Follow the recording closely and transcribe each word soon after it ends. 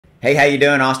Hey, how you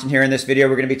doing? Austin here. In this video,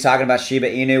 we're going to be talking about Shiba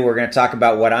Inu. We're going to talk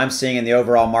about what I'm seeing in the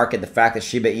overall market, the fact that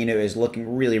Shiba Inu is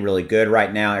looking really, really good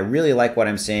right now. I really like what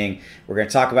I'm seeing. We're going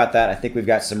to talk about that. I think we've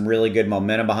got some really good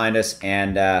momentum behind us,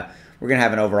 and we're going to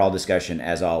have an overall discussion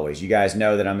as always. You guys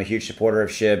know that I'm a huge supporter of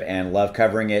Shib and love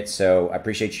covering it, so I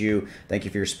appreciate you. Thank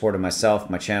you for your support of myself,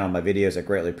 my channel, my videos. I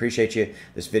greatly appreciate you.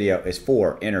 This video is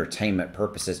for entertainment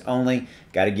purposes only.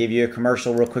 Got to give you a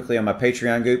commercial real quickly on my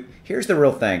Patreon group. Here's the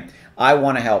real thing. I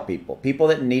want to help people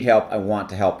that need help. I want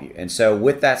to help you. And so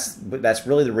with that's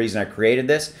really the reason I created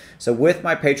this. So with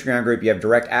my Patreon group, you have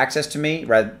direct access to me.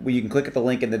 Right? You can click at the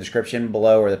link in the description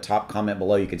below or the top comment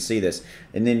below. You can see this.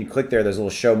 And then you click there. There's a little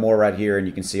show more right here, and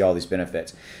you can see all these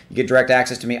benefits. You get direct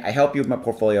access to me. I help you with my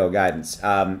portfolio guidance.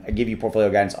 I give you portfolio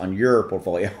guidance on your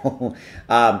portfolio.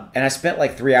 And I spent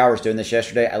like 3 hours doing this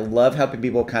yesterday. I love helping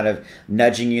people, kind of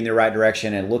nudging you in the right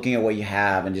direction and looking at what you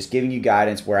have and just giving you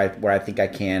guidance where I think I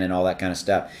can and all that kind of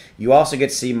stuff. You also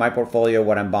get to see my portfolio,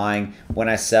 what I'm buying, when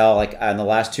I sell. Like in the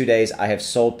last 2 days, I have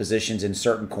sold positions in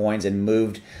certain coins and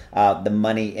moved the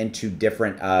money into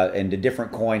different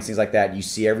coins, things like that. You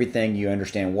see everything. You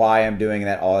understand why I'm doing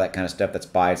that, all that kind of stuff. That's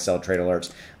buy, sell, trade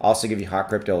alerts. Also give you hot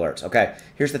crypto alerts. Okay,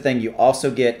 here's the thing. You also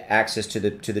get access to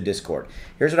the Discord.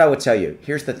 Here's what I would tell you.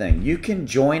 Here's the thing. You can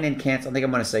join and cancel. I think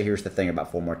I'm going to say here's the thing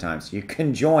about 4 more times. You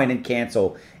can join and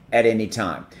cancel at any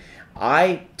time.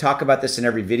 I talk about this in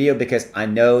every video because I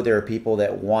know there are people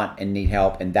that want and need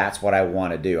help, and that's what I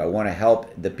want to do. I want to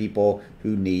help the people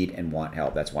who need and want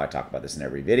help. That's why I talk about this in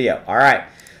every video. All right,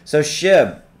 so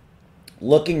Shib,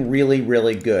 looking really,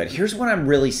 really good. Here's what I'm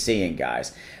really seeing,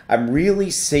 guys. I'm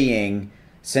really seeing,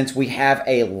 since we have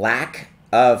a lack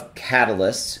of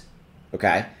catalysts,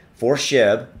 okay, for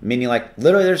Shib, meaning like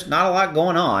literally there's not a lot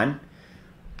going on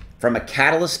from a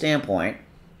catalyst standpoint,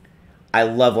 I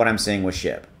love what I'm seeing with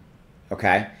Shib.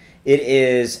 Okay, it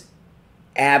is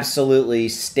absolutely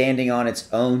standing on its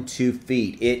own 2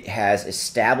 feet. It has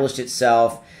established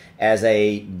itself as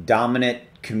a dominant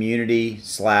community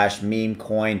 / meme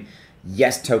coin.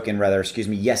 Yes, token rather, excuse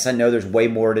me. Yes, I know there's way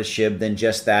more to Shib than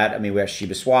just that. I mean, we have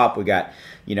Shiba Swap, we got,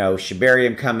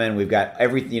 Shibarium coming, we've got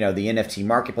everything, the NFT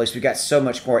marketplace. We've got so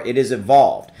much more. It has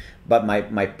evolved. But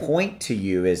my point to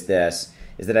you is this,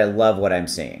 is that I love what I'm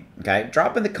seeing. Okay,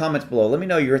 drop in the comments below. Let me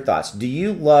know your thoughts. Do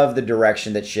you love the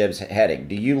direction that Shib's heading?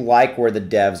 Do you like where the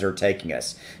devs are taking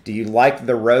us? Do you like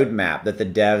the roadmap that the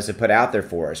devs have put out there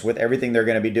for us with everything they're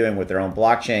going to be doing with their own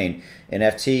blockchain,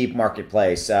 NFT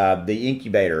marketplace, the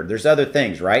incubator? There's other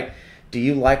things, right? Do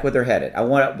you like where they're headed? I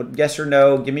want yes or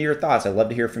no. Give me your thoughts. I'd love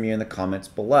to hear from you in the comments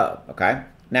below. Okay,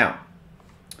 now,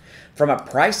 from a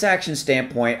price action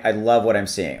standpoint, I love what I'm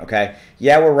seeing, okay?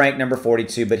 Yeah, we're ranked number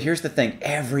 42, but here's the thing.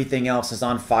 Everything else is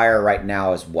on fire right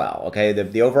now as well, okay?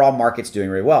 The overall market's doing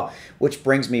really well, which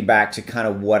brings me back to kind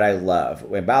of what I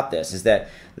love about this, is that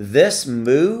this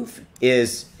move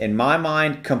is, in my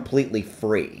mind, completely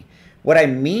free. What I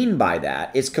mean by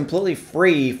that is completely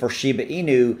free for Shiba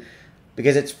Inu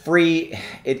because it's free.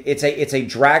 It's a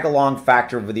drag along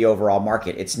factor of the overall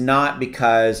market. It's not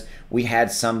because we had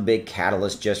some big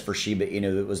catalyst just for Shiba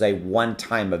Inu. It was a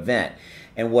one-time event.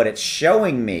 And what it's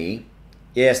showing me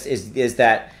is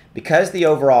that because the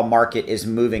overall market is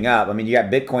moving up, I mean, you got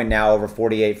Bitcoin now over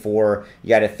 48.4, you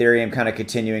got Ethereum kind of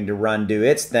continuing to do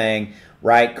its thing,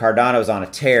 right? Cardano's on a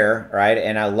tear, right?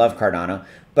 And I love Cardano.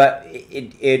 But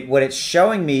what it's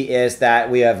showing me is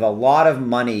that we have a lot of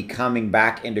money coming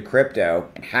back into crypto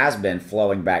and has been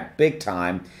flowing back big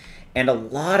time, and a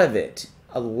lot of it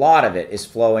is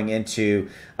flowing into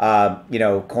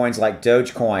coins like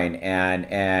Dogecoin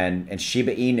and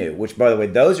Shiba Inu, which, by the way,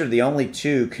 those are the only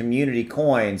 2 community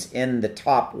coins in the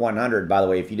top 100. By the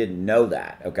way, if you didn't know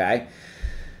that, okay.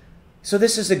 So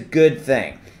this is a good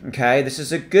thing, okay. This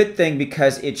is a good thing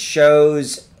because it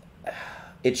shows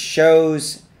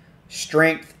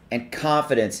strength and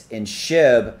confidence in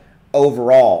Shib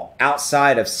overall,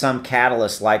 outside of some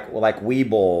catalysts like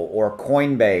Webull or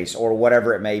Coinbase or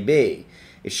whatever it may be.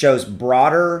 It shows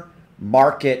broader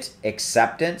market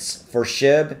acceptance for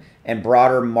Shib and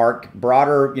broader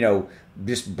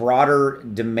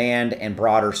demand and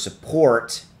broader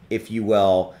support, if you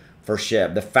will, for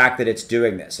Shib. The fact that it's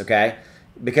doing this, okay?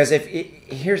 Because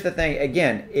here's the thing,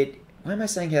 again, why am I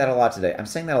saying that a lot today? I'm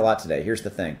saying that a lot today. Here's the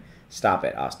thing. Stop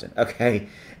it, Austin. Okay,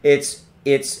 it's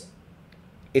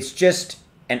just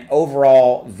an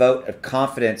overall vote of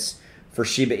confidence for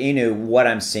Shiba Inu. What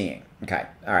I'm seeing. Okay,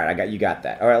 all right, you got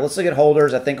that. All right, let's look at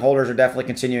holders. I think holders are definitely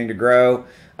continuing to grow.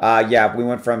 Yeah, we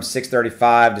went from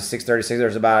 635 to 636.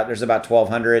 There's about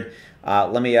 1,200.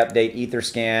 Let me update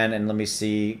Etherscan and let me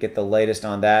see, get the latest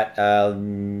on that.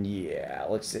 Yeah,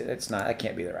 let's see. It's not. That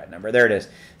can't be the right number. There it is,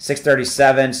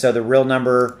 637. So the real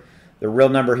number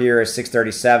here is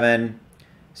 637.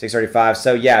 635.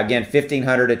 So yeah, again,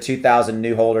 1,500 to 2,000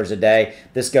 new holders a day.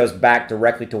 This goes back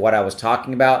directly to what I was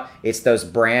talking about. It's those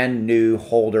brand new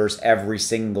holders every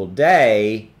single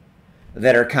day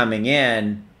that are coming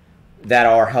in that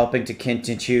are helping to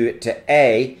continue to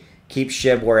A, keep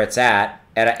Shib where it's at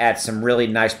some really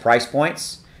nice price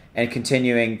points, and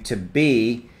continuing to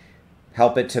B,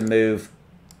 help it to move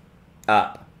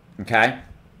up. Okay?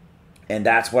 And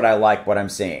that's what I like what I'm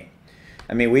seeing.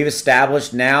 I mean, we've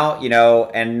established now,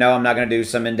 and no, I'm not going to do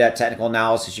some in-depth technical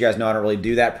analysis. You guys know I don't really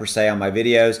do that per se on my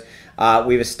videos.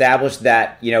 We've established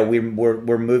that,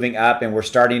 we're moving up and we're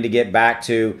starting to get back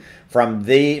to, from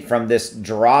this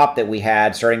drop that we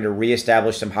had, starting to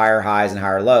reestablish some higher highs and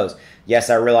higher lows. Yes,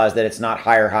 I realize that it's not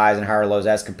higher highs and higher lows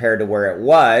as compared to where it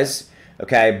was.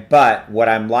 Okay, but what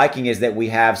I'm liking is that we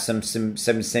have some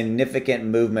significant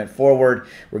movement forward.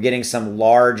 We're getting some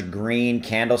large green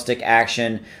candlestick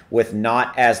action with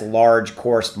not as large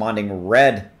corresponding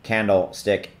red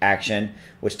candlestick action,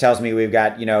 which tells me we've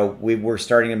got, we're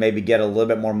starting to maybe get a little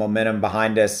bit more momentum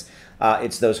behind us.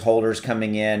 It's those holders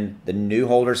coming in, the new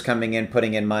holders coming in,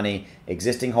 putting in money,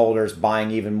 existing holders buying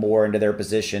even more into their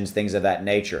positions, things of that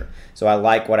nature. So I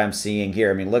like what I'm seeing here.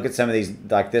 I mean, look at some of these,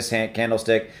 like this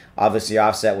candlestick, obviously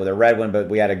offset with a red one, but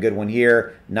we had a good one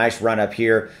here. Nice run up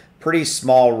here. Pretty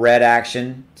small red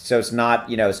action, so it's not,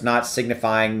 it's not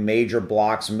signifying major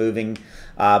blocks moving.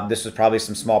 This was probably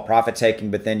some small profit taking,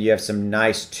 but then you have some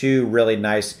nice, two really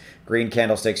nice green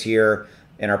candlesticks here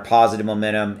in our positive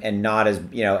momentum, and not as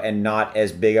not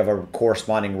as big of a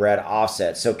corresponding red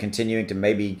offset. So continuing to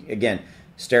maybe again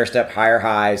stair step higher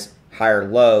highs, higher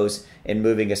lows, and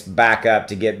moving us back up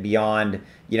to get beyond,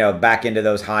 back into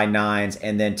those high nines,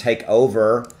 and then take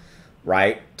over,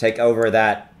 right? Take over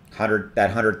that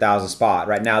 100,000 spot.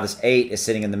 Right now, this 8 is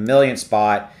sitting in the million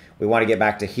spot. We want to get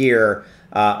back to here.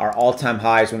 Our all-time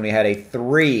highs when we had a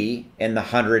 3 in the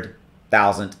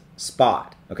 100,000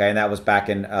 spot. Okay, and that was back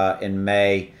in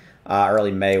May,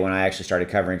 early May, when I actually started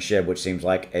covering Shib, which seems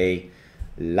like a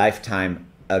lifetime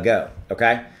ago.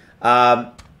 Okay,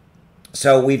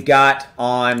 so we've got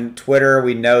on Twitter,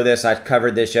 we know this, I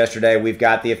covered this yesterday, we've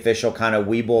got the official kind of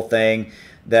Weeble thing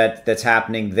that's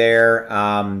happening there,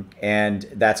 and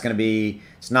that's going to be,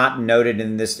 it's not noted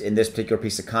in this particular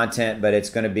piece of content, but it's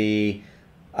going to be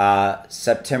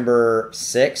September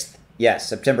 6th. Yes,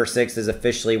 September 6th is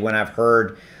officially when I've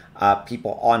heard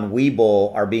people on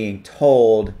Weeble are being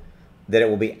told that it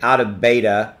will be out of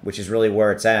beta, which is really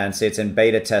where it's at. And see, it's in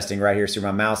beta testing right here. See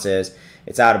where my mouse is.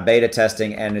 It's out of beta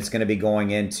testing, and it's going to be going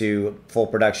into full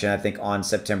production, I think, on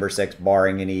September 6th,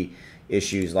 barring any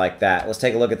issues like that. Let's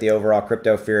take a look at the overall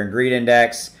crypto fear and greed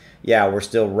index. Yeah, we're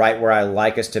still right where I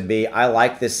like us to be. I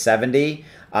like this 70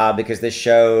 because this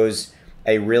shows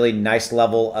a really nice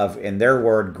level of, in their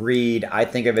word, greed. I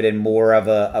think of it in more of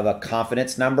a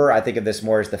confidence number. I think of this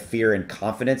more as the fear and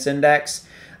confidence index.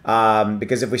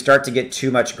 Because if we start to get too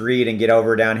much greed and get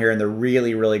over down here in the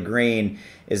really, really green,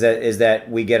 is that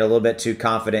we get a little bit too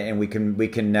confident, and we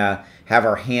can have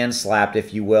our hands slapped,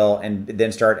 if you will, and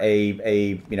then start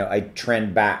a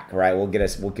trend back. Right?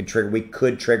 We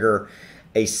could trigger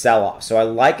a sell-off. So I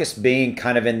like us being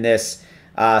kind of in this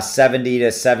 70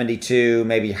 to 72,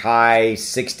 maybe high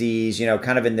 60s,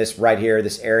 kind of in this right here.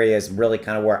 This area is really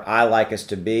kind of where I like us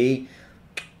to be.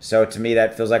 So to me,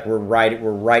 that feels like we're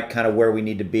right kind of where we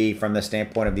need to be from the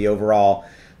standpoint of the overall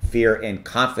fear and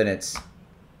confidence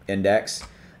index.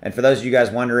 And for those of you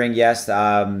guys wondering, yes,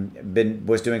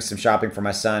 was doing some shopping for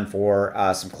my son for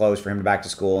some clothes for him to back to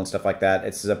school and stuff like that.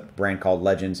 It's a brand called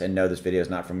Legends, and no, this video is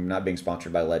not being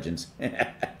sponsored by Legends.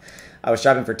 I was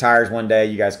shopping for tires one day.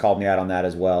 You guys called me out on that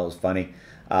as well. It was funny.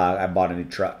 I bought a new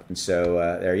truck, and so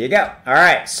there you go. All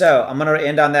right, so I'm going to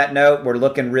end on that note. We're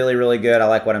looking really, really good. I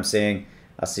like what I'm seeing.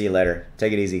 I'll see you later.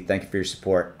 Take it easy. Thank you for your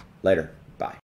support. Later. Bye.